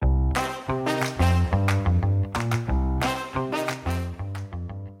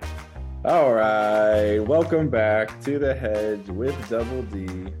All right, welcome back to the Hedge with Double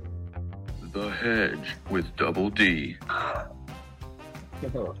D. The Hedge with Double D.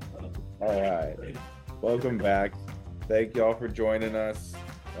 All right, welcome back. Thank y'all for joining us.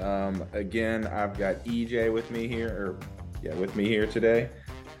 Again, I've got EJ with me here, today.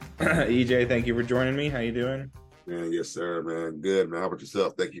 EJ, thank you for joining me. How you doing? Man, yes, sir, man. Good, man. How about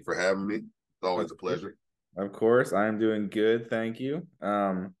yourself? Thank you for having me. It's always a pleasure. Of course, I'm doing good. Thank you.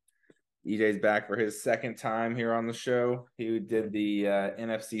 EJ's back for his second time here on the show. He did the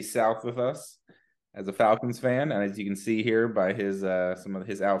NFC South with us as a Falcons fan, and as you can see here by his some of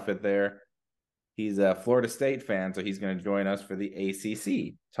his outfit there, he's a Florida State fan, so he's going to join us for the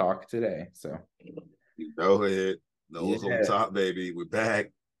ACC talk today. So Go ahead. Noles on top, baby. We're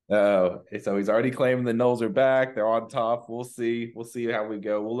back. So he's already claiming the Noles are back. They're on top. We'll see. We'll see how we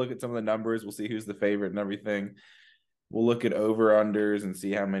go. We'll look at some of the numbers. We'll see who's the favorite and everything. We'll look at over-unders and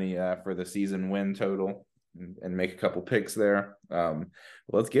see how many for the season win total and make a couple picks there.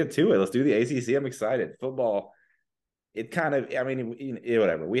 Let's get to it. Let's do the ACC. I'm excited. Football,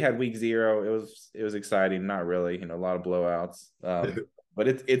 whatever. We had week 0. It was exciting. Not really, a lot of blowouts. But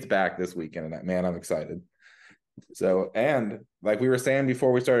it's back this weekend, and man, I'm excited. So, and like we were saying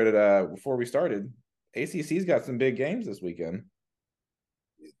before we started, ACC's got some big games this weekend.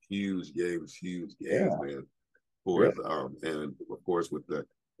 Huge games, man. Course, and of course with the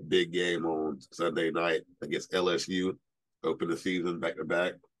big game on Sunday night against LSU, open the season back to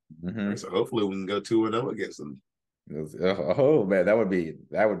back. So hopefully we can go 2-0 against them. Oh man, that would be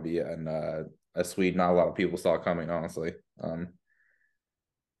a sweep not a lot of people saw coming, honestly.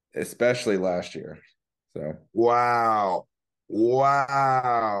 Especially last year. So wow.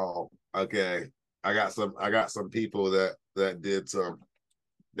 Okay, I got some people that did some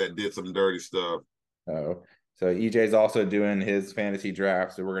dirty stuff. Oh. So EJ's also doing his fantasy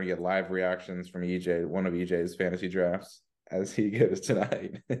draft, so we're gonna get live reactions from EJ, one of EJ's fantasy drafts, as he goes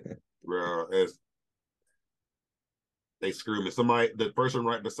tonight. Bro, they screwed me. The person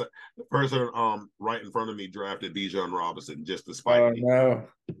right in front of me drafted Bijan Robinson just to spite me. No,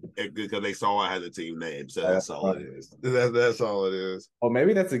 because they saw I had the team name, so that's all it is. That's all it is. Well,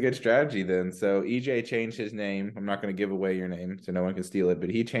 maybe that's a good strategy then. So EJ changed his name. I'm not going to give away your name, so no one can steal it. But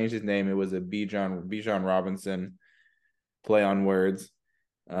he changed his name. It was a Bijan Robinson play on words,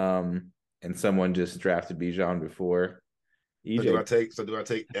 and someone just drafted Bijan before. EJ. So do I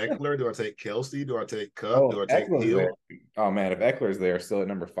take Eckler? Do I take Kelsey? Do I take Cup? Do I take Eckler's Hill? There. Oh man, if Eckler's there, still at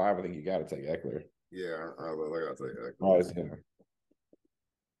number 5, I think you got to take Eckler. Yeah, I got to take Eckler.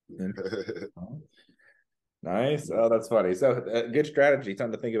 Nice. Oh, that's funny. So good strategy.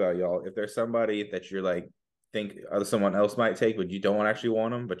 Something to think about, y'all. If there's somebody that you're think someone else might take, but you don't actually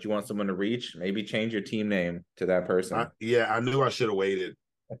want them, but you want someone to reach, maybe change your team name to that person. I knew I should have waited.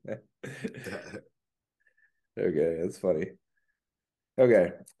 Okay, that's funny.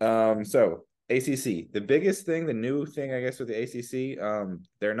 Okay. So ACC, the biggest thing, the new thing, I guess, with the ACC,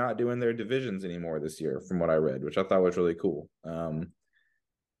 they're not doing their divisions anymore this year, from what I read, which I thought was really cool.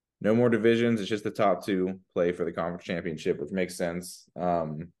 No more divisions. It's just the top 2 play for the conference championship, which makes sense.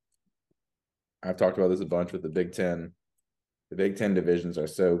 I've talked about this a bunch with the Big Ten. The Big Ten divisions are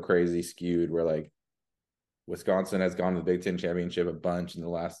so crazy skewed where Wisconsin has gone to the Big Ten championship a bunch in the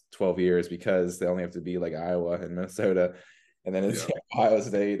last 12 years because they only have to be like Iowa and Minnesota. And then it's Ohio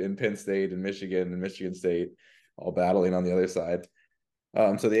State and Penn State and Michigan State all battling on the other side.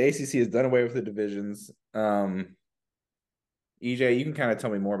 So the ACC has done away with the divisions. EJ, you can kind of tell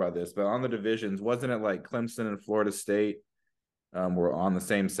me more about this, but on the divisions, wasn't it like Clemson and Florida State were on the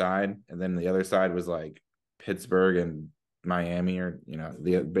same side, and then the other side was like Pittsburgh and Miami, or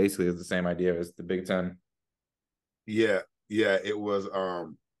basically it's the same idea as the Big Ten. Yeah, it was.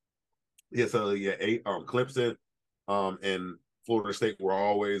 Clemson, and Florida State were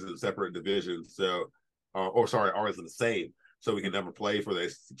always in separate divisions. So, always in the same. So we can never play for the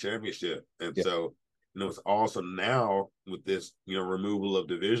ACC championship, and so. It's awesome now with this, removal of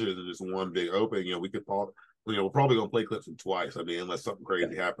divisions and just one big open. We could probably, we're probably gonna play Clemson twice. I mean, unless something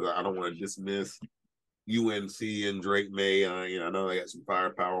crazy happens. I don't want to dismiss UNC and Drake May. I know they got some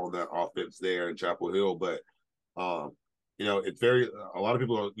firepower on that offense there in Chapel Hill, but it's a lot of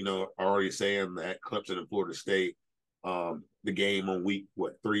people are already saying that Clemson and Florida State, the game on week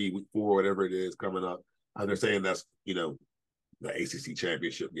 3, week 4, whatever it is coming up, they're saying that's the ACC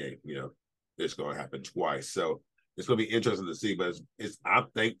championship game. It's going to happen twice. So it's going to be interesting to see, but I'm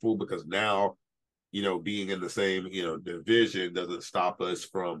thankful because now, being in the same, division doesn't stop us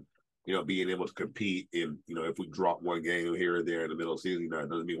from, being able to compete in, if we drop one game here or there in the middle of the season, it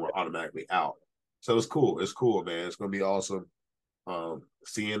doesn't mean we're automatically out. So it's cool. It's cool, man. It's going to be awesome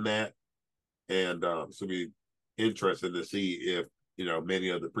seeing that. And so be interesting to see if, many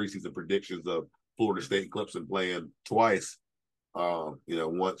of the preseason predictions of Florida State and Clemson playing twice,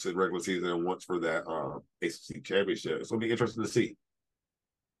 once in regular season and once for that ACC championship. It's going to be interesting to see.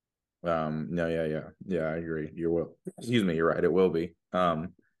 No, yeah, I agree. You're right. It will be.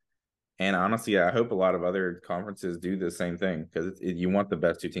 And honestly, I hope a lot of other conferences do the same thing, because you want the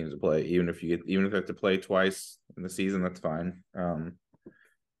best two teams to play, even if you have to play twice in the season, that's fine.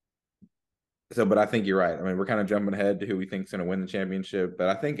 But I think you're right. I mean, we're kind of jumping ahead to who we think is going to win the championship, but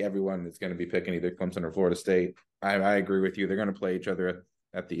I think everyone is going to be picking either Clemson or Florida State. I agree with you. They're going to play each other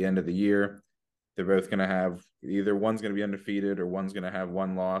at the end of the year. They're both going to have either one's going to be undefeated or one's going to have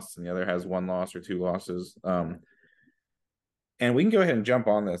one loss and the other has one loss or two losses. And we can go ahead and jump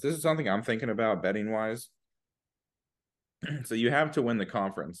on this. This is something I'm thinking about betting wise. So you have to win the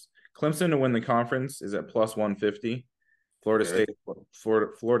conference. Clemson to win the conference is at plus 150. Florida State is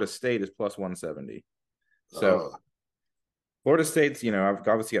plus 170. So Florida State's, I've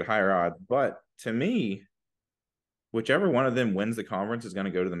obviously got higher odds, but to me, whichever one of them wins the conference is going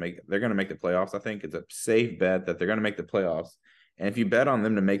to go to they're going to make the playoffs. I think it's a safe bet that they're going to make the playoffs. And if you bet on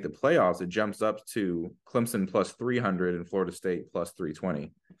them to make the playoffs, it jumps up to Clemson plus 300 and Florida State plus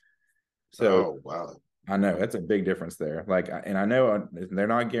 320. So, wow. I know that's a big difference there. And I know they're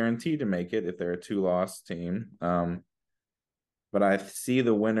not guaranteed to make it if they're a 2-loss team. But I see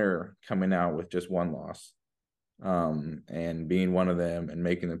the winner coming out with just one loss, and being one of them and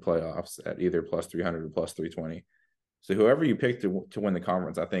making the playoffs at either plus 300 or plus 320. So whoever you pick to win the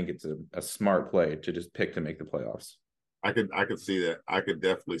conference, I think it's a smart play to just pick to make the playoffs. I could see that. I could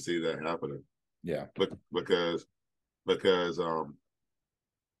definitely see that happening. Yeah, because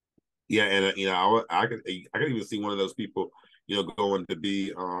yeah, and I could even see one of those people, going on to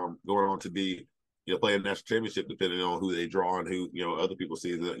be playing national championship, depending on who they draw and who other people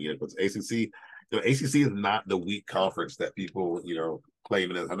see that, because ACC is not the weak conference that people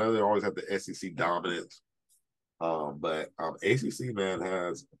claim it as. I know they always have the SEC dominance, but ACC, man,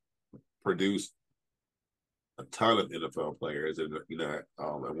 has produced a ton of NFL players, and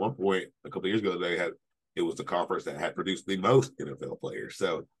at one point a couple of years ago it was the conference that had produced the most NFL players.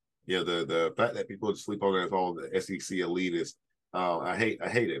 So the fact that people sleep on it as all the SEC elitists, I hate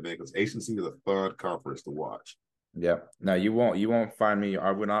it, man, because ACC is a fun conference to watch. Yeah, no, you won't find me.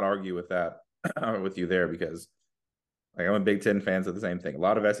 I would not argue with that with you there, because I'm a Big Ten fan, so the same thing. A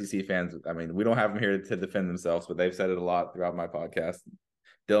lot of SEC fans, I mean, we don't have them here to defend themselves, but they've said it a lot throughout my podcast.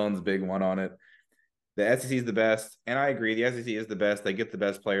 Dylan's big one on it. The SEC is the best, and I agree. The SEC is the best. They get the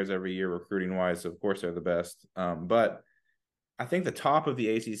best players every year, recruiting wise, so of course they're the best. But I think the top of the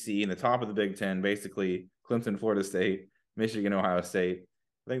ACC and the top of the Big Ten, basically Clemson, Florida State, Michigan, Ohio State,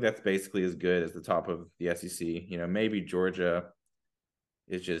 I think that's basically as good as the top of the SEC. Maybe Georgia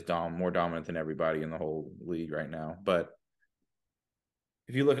is just more dominant than everybody in the whole league right now. But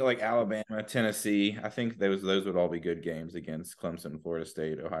if you look at like Alabama, Tennessee, I think those would all be good games against Clemson, Florida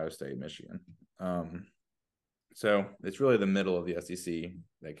State, Ohio State, Michigan. So it's really the middle of the SEC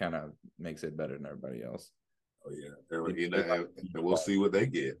that kind of makes it better than everybody else. Oh yeah, and we'll see what they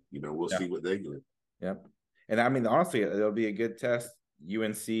get. We'll see what they get. Yep. And I mean, honestly, it'll be a good test.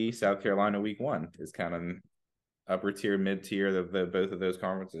 UNC, South Carolina, week 1 is kind of upper tier, mid tier of both of those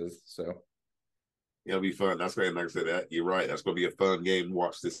conferences. So it'll be fun. That's great. Like I said, that you're right. That's going to be a fun game to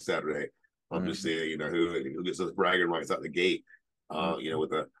watch this Saturday. I'm just saying, who gets us bragging rights out the gate.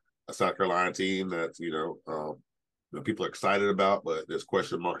 With a South Carolina team that's people are excited about, but there's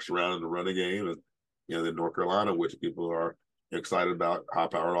question marks surrounding the running game, and then North Carolina, which people are excited about,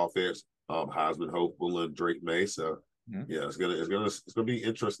 high-powered offense, Heisman hopeful, and Drake May. So it's gonna be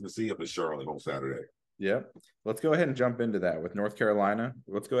interesting to see up in Charlotte on Saturday. Yep. Let's go ahead and jump into that with North Carolina.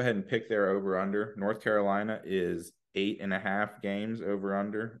 Let's go ahead and pick their over-under. North Carolina is 8.5 games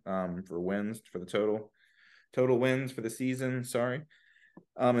over-under for wins for the total wins for the season. Sorry.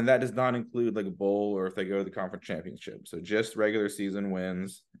 And that does not include like a bowl or if they go to the conference championship. So just regular season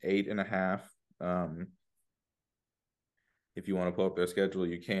wins, 8.5. If you want to pull up their schedule,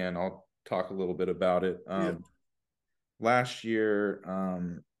 you can. I'll talk a little bit about it. Last year,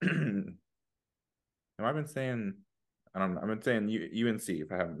 have I been saying? I don't know. I've been saying UNC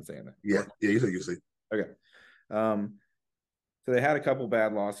if I haven't been saying that. Yeah, you said UNC. Okay. So they had a couple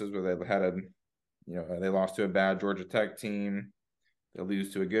bad losses where they had they lost to a bad Georgia Tech team. They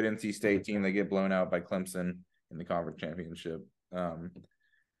lose to a good NC State team. They get blown out by Clemson in the conference championship. And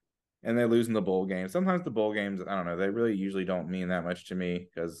they lose in the bowl game. Sometimes the bowl games, I don't know, they really usually don't mean that much to me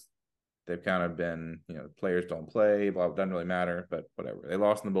because they've kind of been, players don't play, it doesn't really matter, but whatever. They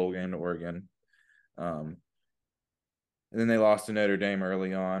lost in the bowl game to Oregon. And then they lost to Notre Dame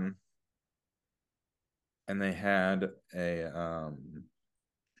early on. and they had a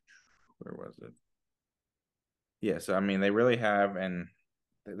where was it? Yeah, so I mean, they really have, and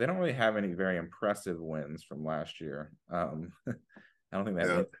they don't really have any very impressive wins from last year. I don't think they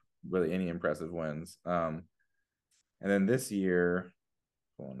have Yeah, really any impressive wins. And then this year,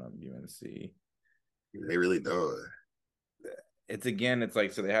 pulling up UNC, they really don't. it's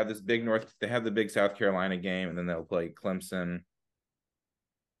like, so they have they have the big South Carolina game, and then they'll play Clemson.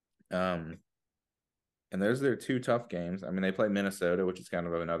 Um, and those are their two tough games. I mean, they play Minnesota, which is kind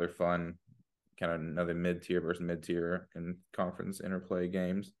of another fun, kind of another mid-tier versus mid-tier in conference interplay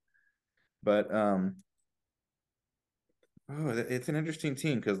games. But it's an interesting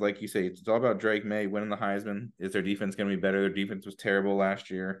team because, like you say, it's all about Drake May winning the Heisman. Is their defense going to be better? Their defense was terrible last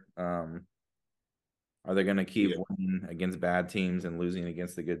year. Are they going to keep Yeah, winning against bad teams and losing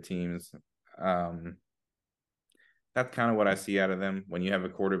against the good teams? Um, that's kind of what I see out of them. When you have a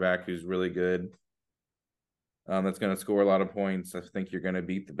quarterback who's really good, that's going to score a lot of points, I think you're going to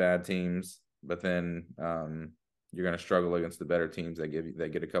beat the bad teams, but then you're going to struggle against the better teams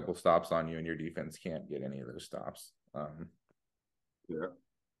that get a couple stops on you, and your defense can't get any of those stops. yeah.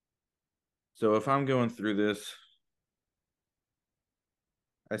 So if I'm going through this,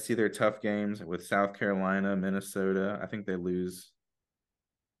 I see their tough games with South Carolina, Minnesota. I think they lose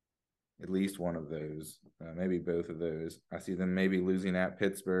at least one of those, maybe both of those. I see them maybe losing at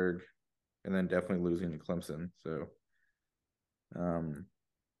Pittsburgh, and then definitely losing to Clemson. So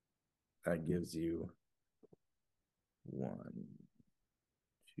that gives you 1,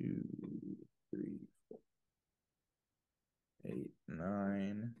 2, 3, 4, 8,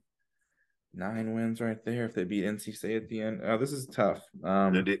 9. 9 wins right there if they beat NC State at the end. Oh, this is tough.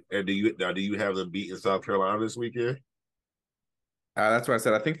 Do you have them beating South Carolina this weekend? That's why I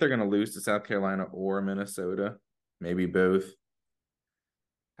said I think they're going to lose to South Carolina or Minnesota, maybe both.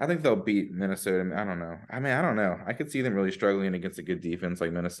 I think they'll beat Minnesota. I don't know. I mean, I don't know. I could see them really struggling against a good defense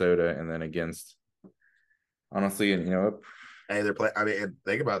like Minnesota, and then against, honestly, and Hey, they're playing. I mean, and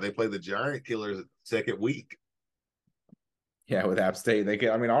think about it, they play the Giant Killers second week. yeah, with App State, they could.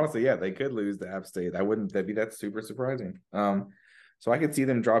 I mean, honestly, yeah, they could lose to App State. That's super surprising. So I could see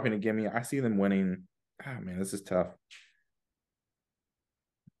them dropping a gimme. I see them winning. Oh man, this is tough.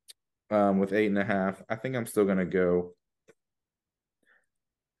 With 8.5, I think I'm still gonna go. I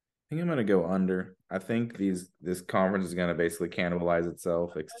think I'm gonna go under. I think this conference is gonna basically cannibalize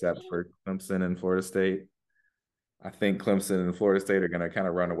itself, except for Clemson and Florida State. I think Clemson and Florida State are gonna kind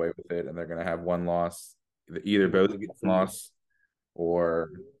of run away with it, and they're gonna have one loss, either both loss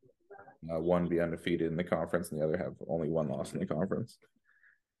or one be undefeated in the conference, and the other have only one loss in the conference.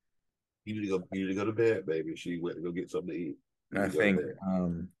 You need to go. You need to go to bed, baby. She went to go get something to eat. And I think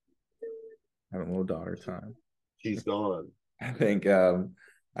having a little daughter time. She's gone. I think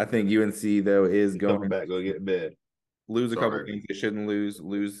UNC though is She's going coming back. Go get in bed. lose a couple Sorry. games they shouldn't lose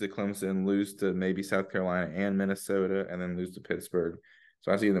to Clemson, lose to maybe South Carolina and Minnesota, and then lose to Pittsburgh.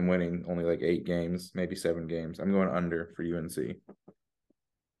 So I see them winning only like 8 games, maybe 7 games. I'm going under for UNC.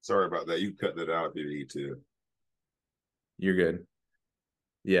 Sorry about that. You cut that out if you need to. You're good.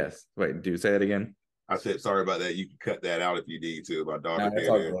 Yes. Wait, do say it again. I said sorry about that. You can cut that out if you need to. My daughter No, it's came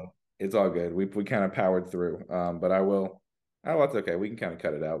all in. good. It's all good. We kind of powered through. But I will. Oh, it's okay. We can kind of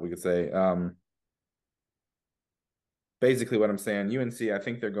cut it out. We could say basically what I'm saying, UNC, I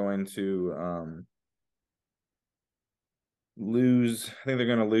think they're going to lose. I think they're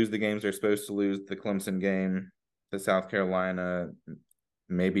going to lose the games they're supposed to lose. The Clemson game, the South Carolina,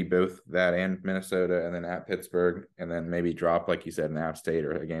 maybe both that and Minnesota, and then at Pittsburgh, and then maybe drop, like you said, an App State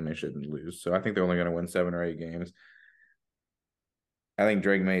or a game they shouldn't lose. So I think they're only going to win 7 or 8 games. I think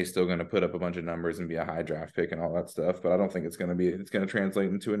Drake May is still going to put up a bunch of numbers and be a high draft pick and all that stuff, but I don't think it's going to translate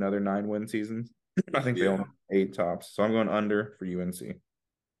into another 9-win season. I think they only have 8 tops. So I'm going under for UNC.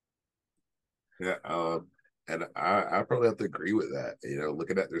 Yeah, and I probably have to agree with that.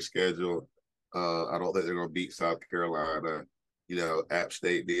 Looking at their schedule, I don't think they're going to beat South Carolina. App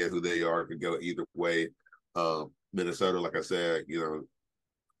State being who they are could go either way. Minnesota, like I said,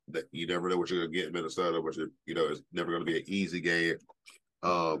 that you never know what you're going to get in Minnesota, but it's never going to be an easy game.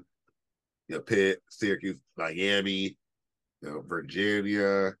 Pitt, Syracuse, Miami,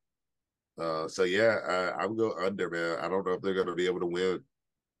 Virginia. So yeah, I'm going under, man. I don't know if they're going to be able to win.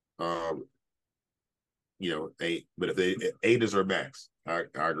 8, but if 8 is their max, I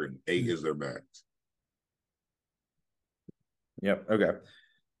agree. 8 is their max. Yep. Okay.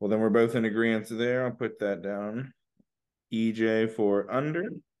 Well, then we're both in agreement there. I'll put that down. EJ for under.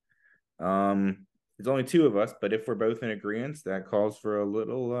 There's only 2 of us, but if we're both in agreement, that calls for a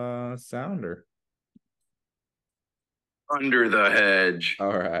little sounder. Under the hedge.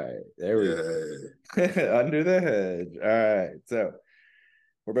 All right. There we Yeah. go. Under the hedge. All right. So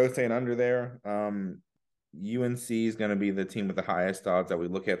we're both saying under there. UNC is going to be the team with the highest odds that we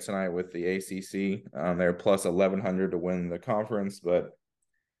look at tonight with the ACC. They're plus 1,100 to win the conference, but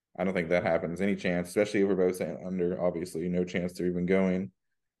I don't think that happens any chance, especially if we're both saying under. Obviously, no chance they're even going.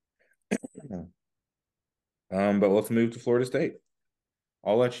 But let's move to Florida State.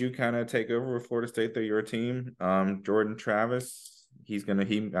 I'll let you kind of take over with Florida State. They're your team. Jordan Travis, I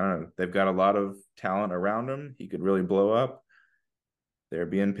don't know. They've got a lot of talent around him. He could really blow up. They're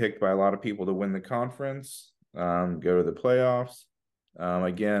being picked by a lot of people to win the conference, go to the playoffs.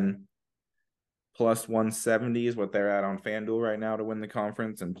 Again, plus 170 is what they're at on FanDuel right now to win the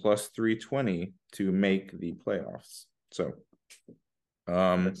conference, and plus 320 to make the playoffs. So,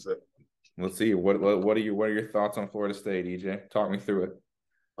 let's see. What are your thoughts on Florida State, EJ? Talk me through it.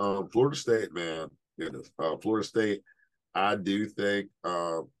 Florida State, man, goodness. Florida State, I do think,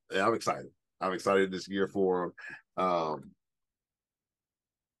 and I'm excited. I'm excited this year for them.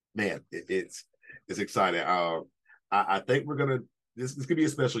 Man, it's exciting. I think we're gonna. This could be a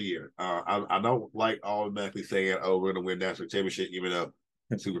special year. I don't like automatically saying, "Oh, we're gonna win national championship," even though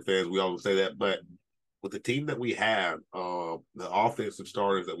super fans we always say that. But with the team that we have, the offensive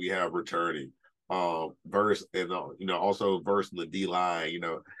starters that we have returning, verse and also verse in the D line,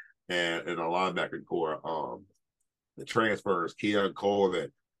 and our linebacker core, the transfers, Keon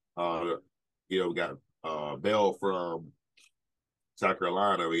Coleman, we got Bell from South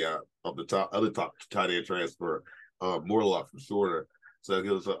Carolina. We got other top tight end transfer, Morlock from Shorter. So it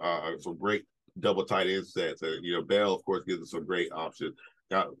gives us some great double tight end sets. And Bell, of course, gives us some great options.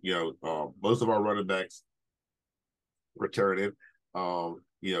 Got most of our running backs returning.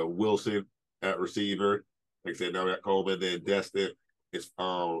 Wilson at receiver. Like I said, now we got Coleman. Then Destin is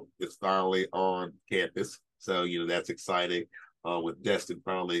finally on campus. So that's exciting. With Destin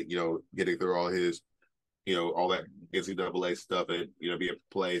finally getting through all his all that NCAA stuff and being able to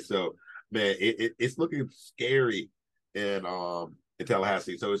play. So man, it's looking scary in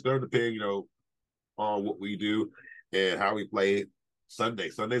Tallahassee. So it's going to depend on what we do and how we play Sunday.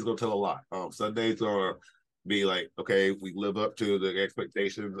 Sunday's going to tell a lot. Sundays are be like, okay, we live up to the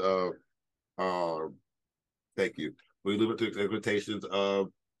expectations of thank you. We live up to the expectations of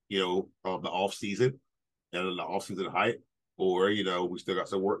the off season and the off season hype, or we still got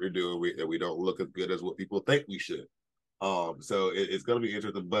some work to do and we don't look as good as what people think we should. So it's going to be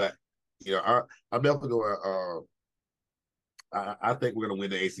interesting, but I'm definitely going. I think we're going to win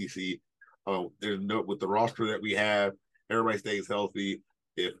the ACC. There's with the roster that we have, everybody stays healthy.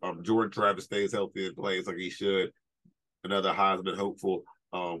 If Jordan Travis stays healthy and plays like he should, another Heisman hopeful,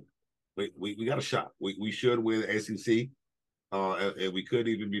 we got a shot. We should win the ACC, and we could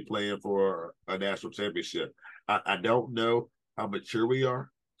even be playing for a national championship. I don't know how mature we are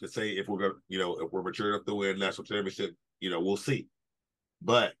to say if we're going to, if we're mature enough to win national championship. We'll see.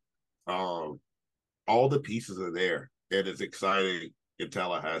 But all the pieces are there, and it's exciting in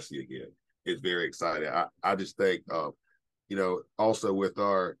Tallahassee again. It's very exciting. I just think, also with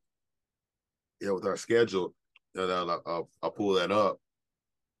our, with our schedule, and I'll pull that up,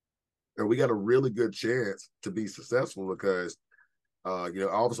 and we got a really good chance to be successful because,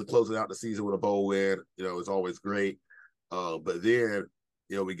 obviously closing out the season with a bowl win, is always great. But then,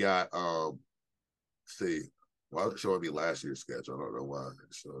 we got, let's see, why is it showing me last year's schedule? I don't know why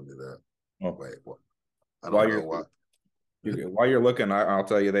it's showing me that. Oh. Wait, what? I don't know why. While you're looking, I'll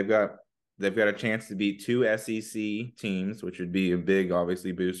tell you they've got a chance to beat 2 SEC teams, which would be a big,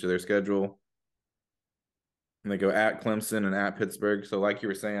 obviously, boost to their schedule. And they go at Clemson and at Pittsburgh. So, like you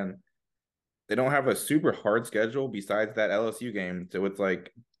were saying, they don't have a super hard schedule besides that LSU game. So it's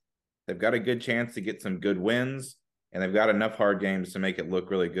like they've got a good chance to get some good wins, and they've got enough hard games to make it look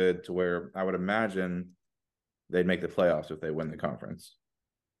really good to where I would imagine they'd make the playoffs if they win the conference.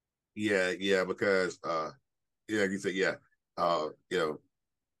 Yeah, because like you said,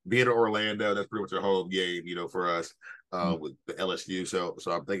 being in Orlando, that's pretty much a home game, for us, with the LSU. So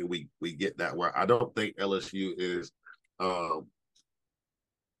I'm thinking we get that where I don't think LSU is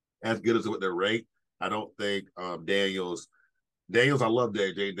as good as what they're ranked. I don't think Daniels, I love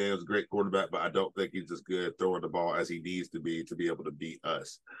Jay Daniels, a great quarterback, but I don't think he's as good throwing the ball as he needs to be able to beat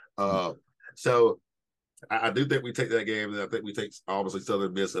us. So I do think we take that game, and I think we take obviously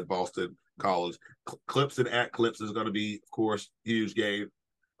Southern Miss and Boston College. Clemson at Clemson is going to be, of course, huge game.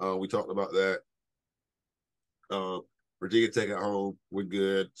 We talked about that. Virginia Tech at home, we're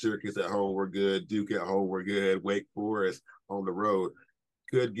good. Syracuse at home, we're good. Duke at home, we're good. Wake Forest on the road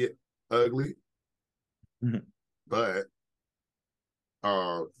could get ugly, but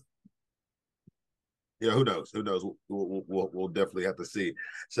Yeah, who knows? Who knows? We'll definitely have to see.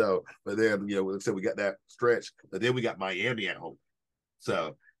 So, but then like I said, we got that stretch, but then we got Miami at home.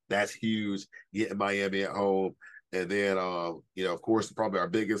 So that's huge. Getting Miami at home, and then of course, probably our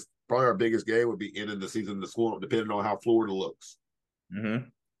biggest game would be ending the season in the swamp, depending on how Florida looks. Mm-hmm.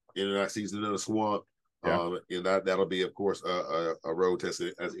 Ending that season in the swamp. Yeah. And that'll be, of course, a road test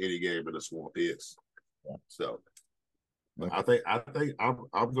as any game in the swamp is. Yeah. So, Okay. I think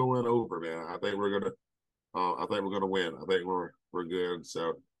I'm going over, man. I think we're gonna win. I think we're good.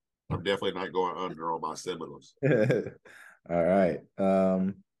 So I'm definitely not going under on my Seminoles. All right.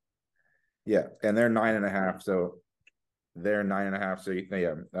 Yeah, and they're 9.5, so they're 9.5. So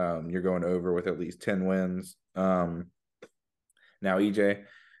you're going over with at least 10 wins. Now, EJ,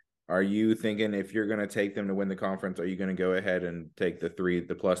 are you thinking if you're going to take them to win the conference, are you going to go ahead and take the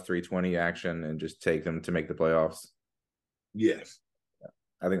plus 320 action and just take them to make the playoffs? Yes.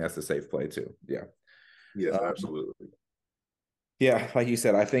 I think that's the safe play too. Yeah. Yes, absolutely. Yeah, like you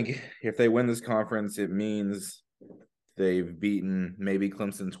said, I think if they win this conference, it means they've beaten maybe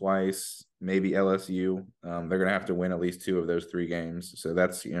Clemson twice, maybe LSU. They're going to have to win at least 2 of those 3 games. So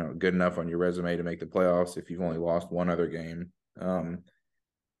that's, good enough on your resume to make the playoffs if you've only lost 1 other game.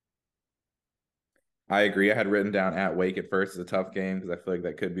 I agree. I had written down at Wake at first as a tough game because I feel like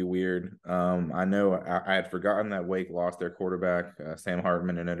that could be weird. I know I had forgotten that Wake lost their quarterback, Sam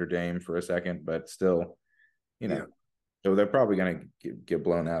Hartman, in Notre Dame for a second, but still, so they're probably going to get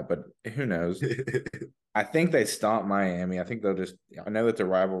blown out, but who knows? I think they stomp Miami. I think I know it's a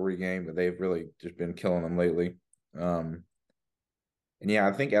rivalry game, but they've really just been killing them lately. And yeah,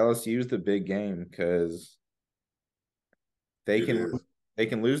 I think LSU is the big game because they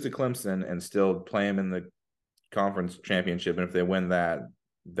can lose to Clemson and still play them in the conference championship. And if they win that,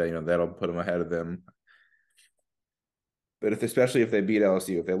 that'll put them ahead of them. But especially if they beat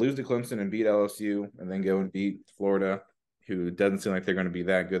LSU, if they lose to Clemson and beat LSU and then go and beat Florida, who doesn't seem like they're going to be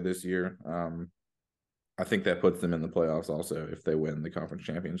that good this year, I think that puts them in the playoffs also if they win the conference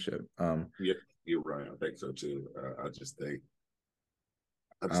championship. Yeah, you're right. I think so too. I just think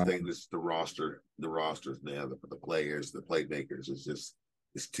this is the rosters now, the players, the playmakers.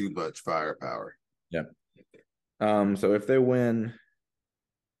 It's too much firepower. Yeah. So if they win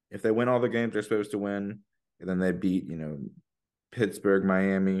all the games they're supposed to win, and then they beat, Pittsburgh,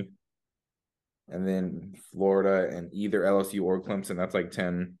 Miami, and then Florida and either LSU or Clemson, that's like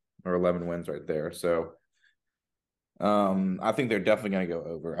 10 or 11 wins right there. So I think they're definitely going to go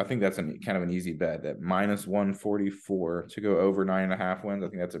over. I think that's kind of an easy bet. That minus 144 to go over 9.5 wins. I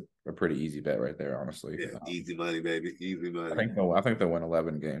think that's a pretty easy bet right there, honestly. Yeah, easy money, baby, easy money. I think they'll win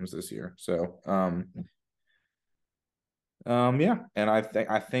 11 games this year. So yeah, and I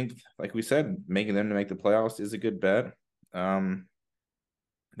think like we said, making them to make the playoffs is a good bet.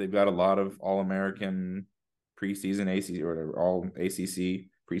 They've got a lot of All-American preseason ACC or all ACC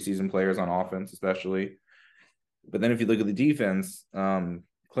preseason players on offense, especially. But then if you look at the defense,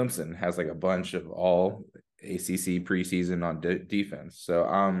 Clemson has like a bunch of all ACC preseason on defense. So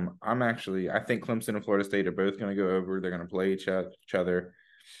I think Clemson and Florida State are both going to go over. They're going to play each other.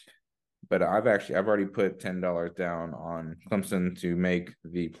 But I've already put $10 down on Clemson to make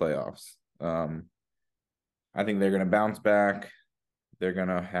the playoffs. I think they're going to bounce back. They're going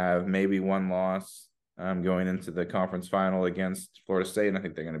to have maybe 1 loss going into the conference final against Florida State, and I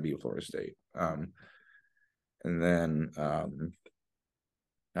think they're going to beat Florida State. And then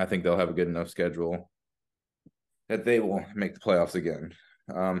I think they'll have a good enough schedule that they will make the playoffs again.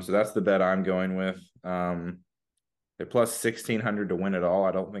 So that's the bet I'm going with. They're plus 1,600 to win it all.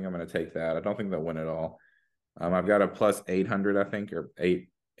 I don't think I'm going to take that. I don't think they'll win it all. I've got a plus 800, I think, or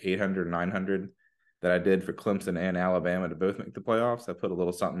 800, 900 that I did for Clemson and Alabama to both make the playoffs. I put a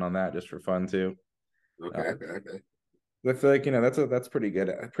little something on that just for fun too. Okay. I feel like that's pretty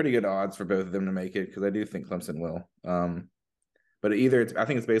good odds for both of them to make it because I do think Clemson will. But I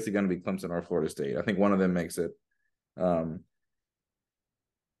think it's basically going to be Clemson or Florida State. I think one of them makes it.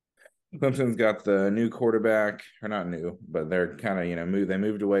 Clemson's got the new quarterback, or not new, but they're kind of they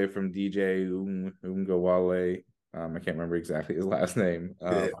moved away from DJ Ungawale. I can't remember exactly his last name.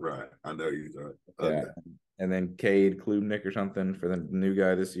 Right, I know you don't. Okay. Yeah, and then Cade Klubnik or something for the new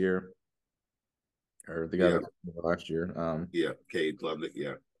guy this year, or the guy that last year. Cade Klubnik.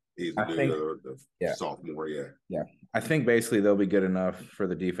 Yeah, he's the sophomore. Yeah. I think basically they'll be good enough for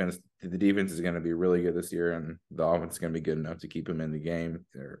the defense. The defense is going to be really good this year, and the offense is going to be good enough to keep them in the game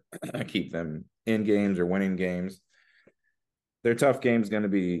or keep them in games or winning games. Their tough game is going to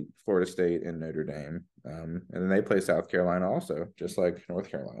be Florida State and Notre Dame. And then they play South Carolina also, just like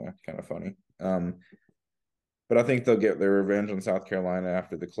North Carolina. Kind of funny. But I think they'll get their revenge on South Carolina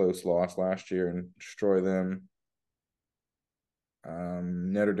after the close loss last year and destroy them.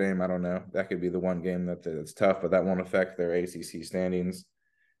 Notre Dame, I don't know. That could be the one game that's tough, but that won't affect their ACC standings.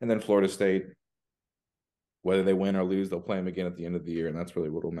 And then Florida State, whether they win or lose, they'll play them again at the end of the year, and that's really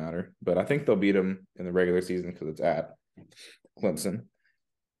what will matter. But I think they'll beat them in the regular season because it's at Clemson.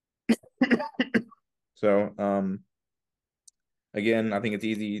 So, again, I think it's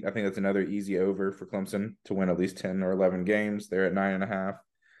easy. I think that's another easy over for Clemson to win at least 10 or 11 games. They're at 9.5.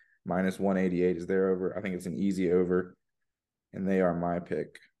 Minus 188 is their over. I think it's an easy over, and they are my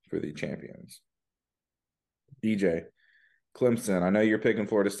pick for the champions. DJ, Clemson, I know you're picking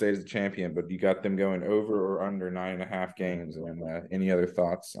Florida State as the champion, but you got them going over or under 9.5 games. And any other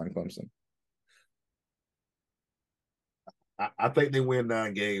thoughts on Clemson? I think they win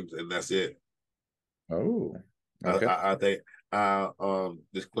 9 games, and that's it. Oh, okay. I think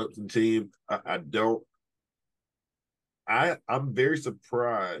this Clemson team, I'm very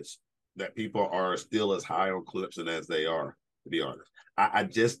surprised that people are still as high on Clemson as they are, to be honest. I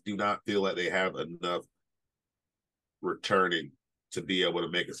just do not feel like they have enough returning to be able to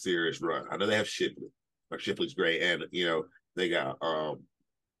make a serious run. I know they have Shipley. Shipley's great, and they got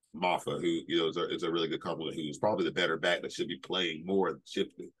Maffa, who is a really good compliment, who's probably the better back that should be playing more than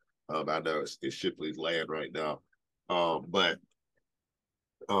Shipley. I know it's Shipley's land right now. But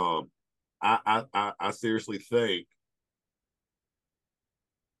I seriously think,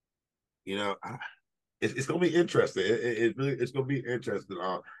 it's going to be interesting. It's going to be interesting.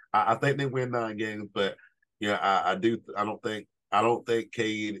 I think they win 9 games, but I don't think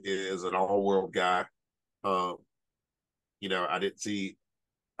Cade is an all-world guy. I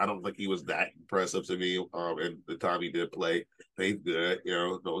don't think he was that impressive to me in the time he did play. He's good,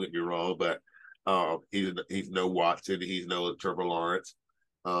 don't get me wrong, but he's no Watson, he's no Trevor Lawrence.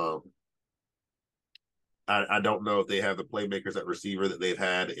 I don't know if they have the playmakers at receiver that they've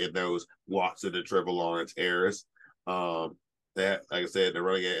had in those Watson and Trevor Lawrence eras. That, like I said, they're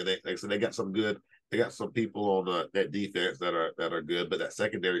running it, and they got some good. They got some people on that defense that are good, but that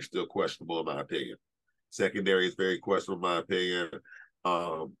secondary is still questionable in my opinion. Secondary is very questionable in my opinion.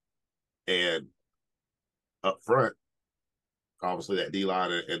 And up front, obviously that D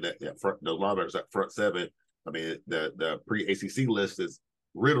line and that front, the linebackers, that front 7. I mean, the pre-ACC list is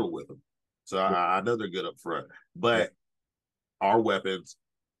riddled with them. So I know they're good up front, but our weapons,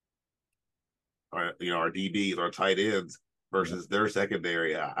 our DBs, our tight ends versus their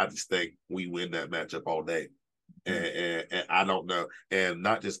secondary, I just think we win that matchup all day. And I don't know, and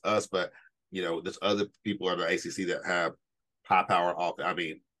not just us, but there's other people in the ACC that have high power off. I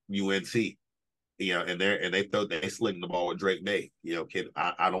mean, UNC, and they sling the ball with Drake May.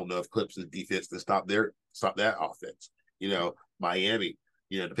 I don't know if Clemson's defense can stop that offense. Miami,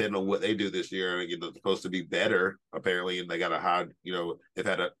 depending on what they do this year, they're supposed to be better apparently, and they got a high. They've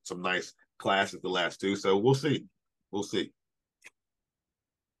had some nice classes the last 2, so we'll see.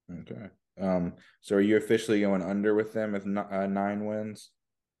 Okay. So are you officially going under with them with 9 wins?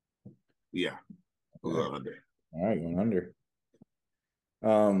 Yeah. Okay. Under. All right, going under.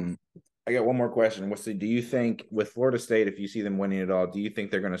 I got one more question. Do you think with Florida State, if you see them winning it all, do you think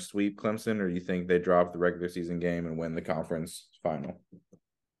they're going to sweep Clemson, or do you think they drop the regular season game and win the conference final?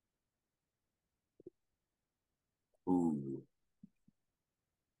 Ooh.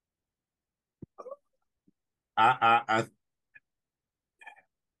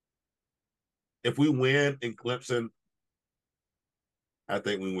 If we win in Clemson, I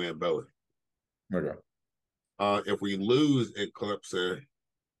think we win both. Okay. If we lose in Clemson,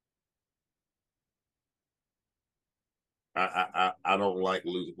 I don't like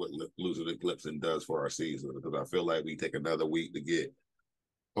what losing in Clemson does for our season, because I feel like we take another week to get.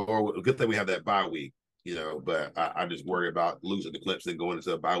 Or a good thing we have that bye week, But I just worry about losing to Clemson, going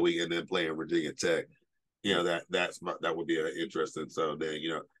into a bye week, and then playing Virginia Tech. That would be interesting. So then,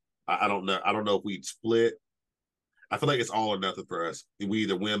 I don't know. I don't know if we'd split. I feel like it's all or nothing for us. We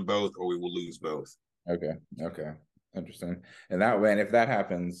either win both or we will lose both. Okay. Interesting. And if that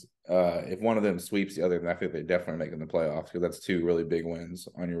happens, if one of them sweeps the other, then I think they're definitely making the playoffs, because that's 2 really big wins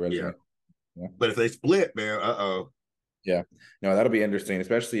on your resume. Yeah. But if they split, man, Yeah. No, that'll be interesting,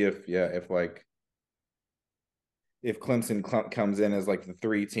 especially if Clemson comes in as like the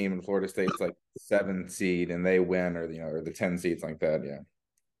 3 team and Florida State's like 7 seed and they win, or the 10 seeds like that. Yeah.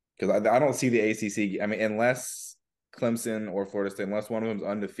 Because I don't see the ACC. I mean, unless Clemson or Florida State, unless one of them's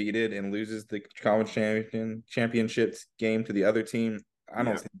undefeated and loses the college championships game to the other team, I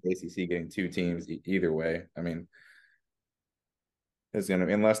don't see the ACC getting 2 teams either way. I mean,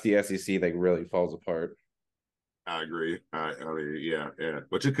 unless the SEC really falls apart. I agree. I mean, yeah.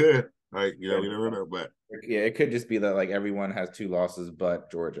 But you could. Like, you never know. But yeah, it could just be that like everyone has 2 losses but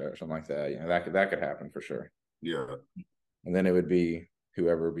Georgia or something like that. That could happen for sure. Yeah. And then it would be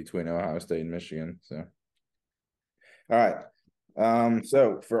whoever between Ohio State and Michigan. So, all right.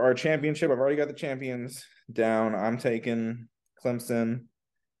 So for our championship, I've already got the champions down. I'm taking Clemson,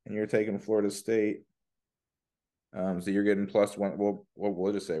 and you're taking Florida State. So you're getting +1. Well,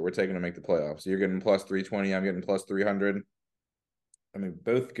 we'll just say we're taking to make the playoffs. So you're getting +320. I'm getting +300. I mean,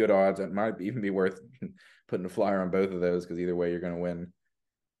 both good odds. It might even be worth putting a flyer on both of those because either way, you're going to win.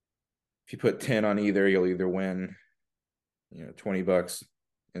 If you put 10 on either, you'll either win, $20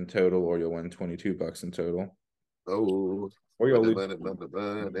 in total, or you'll win $22 in total. Oh, or you'll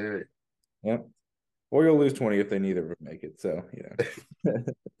lose. Yep. Or you'll lose 20 if they neither make it. So,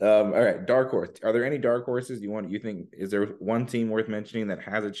 all right, dark horse. Are there any dark horses you think? Is there one team worth mentioning that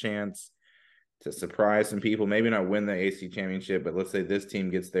has a chance to surprise some people? Maybe not win the ACC championship, but let's say this team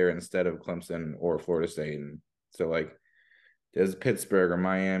gets there instead of Clemson or Florida State. And so, like, does Pittsburgh or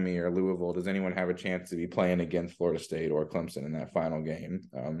Miami or Louisville, does anyone have a chance to be playing against Florida State or Clemson in that final game?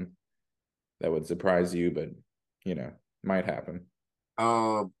 That would surprise you, but, might happen.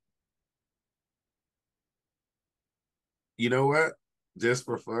 You know what? Just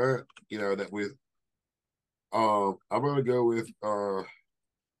for fun, that with I'm gonna go with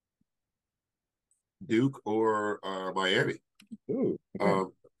Duke or Miami. Ooh,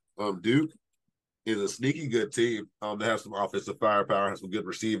 okay. Duke is a sneaky good team. They have some offensive firepower, have some good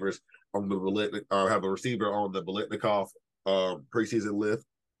receivers on the have a receiver on the Biletnikoff preseason list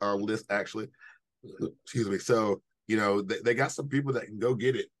actually. Excuse me. So they got some people that can go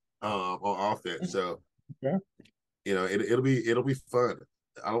get it on offense. So it'll be fun.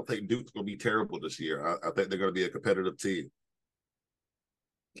 I don't think Duke's gonna be terrible this year. I think they're gonna be a competitive team.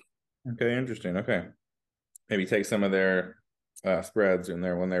 Okay, interesting. Okay, maybe take some of their spreads in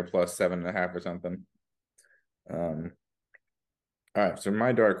there when they're +7.5 or something. All right, so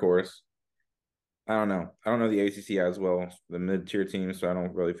my dark horse, I don't know the ACC as well, the mid-tier team, so I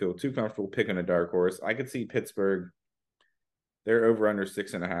don't really feel too comfortable picking a dark horse. I could see Pittsburgh, they're over under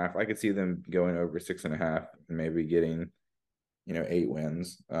 6.5. I could see them going over 6.5 and maybe getting 8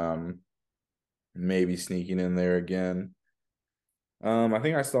 wins, maybe sneaking in there again. I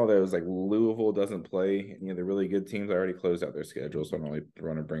think I saw that it was like Louisville doesn't play any of the really good teams. I already closed out their schedule, so I don't really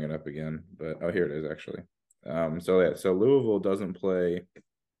want to bring it up again. But here it is actually. So Louisville doesn't play.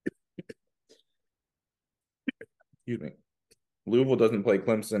 Excuse me. Louisville doesn't play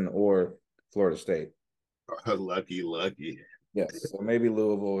Clemson or Florida State. Lucky. Yes, so maybe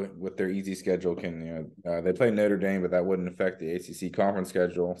Louisville with their easy schedule can they play Notre Dame, but that wouldn't affect the ACC conference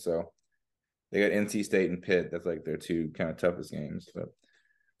schedule. So they got NC State and Pitt. That's like their 2 kind of toughest games. So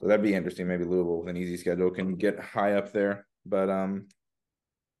that'd be interesting. Maybe Louisville with an easy schedule can get high up there. But I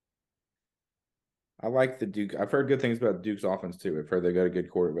like the Duke. I've heard good things about Duke's offense too. I've heard they got a good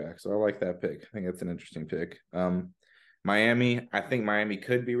quarterback. So I like that pick. I think that's an interesting pick. Miami, I think Miami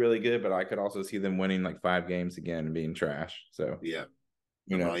could be really good, but I could also see them winning like 5 games again and being trash. So yeah,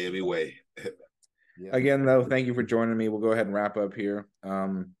 Miami way. Again, though, thank you for joining me. We'll go ahead and wrap up here.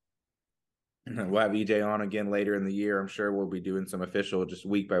 We'll have EJ on again later in the year. I'm sure we'll be doing some official just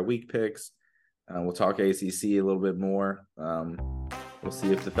week by week picks. We'll talk ACC a little bit more. We'll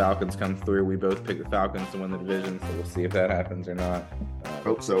see if the Falcons come through. We both picked the Falcons to win the division, so we'll see if that happens or not.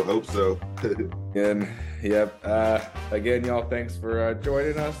 Hope so. Again, again, y'all, thanks for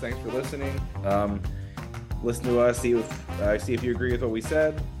joining us. Thanks for listening. Listen to us. See if you agree with what we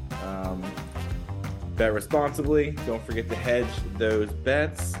said. Bet responsibly. Don't forget to hedge those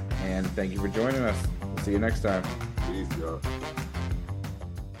bets. And thank you for joining us. We'll see you next time. Peace, y'all.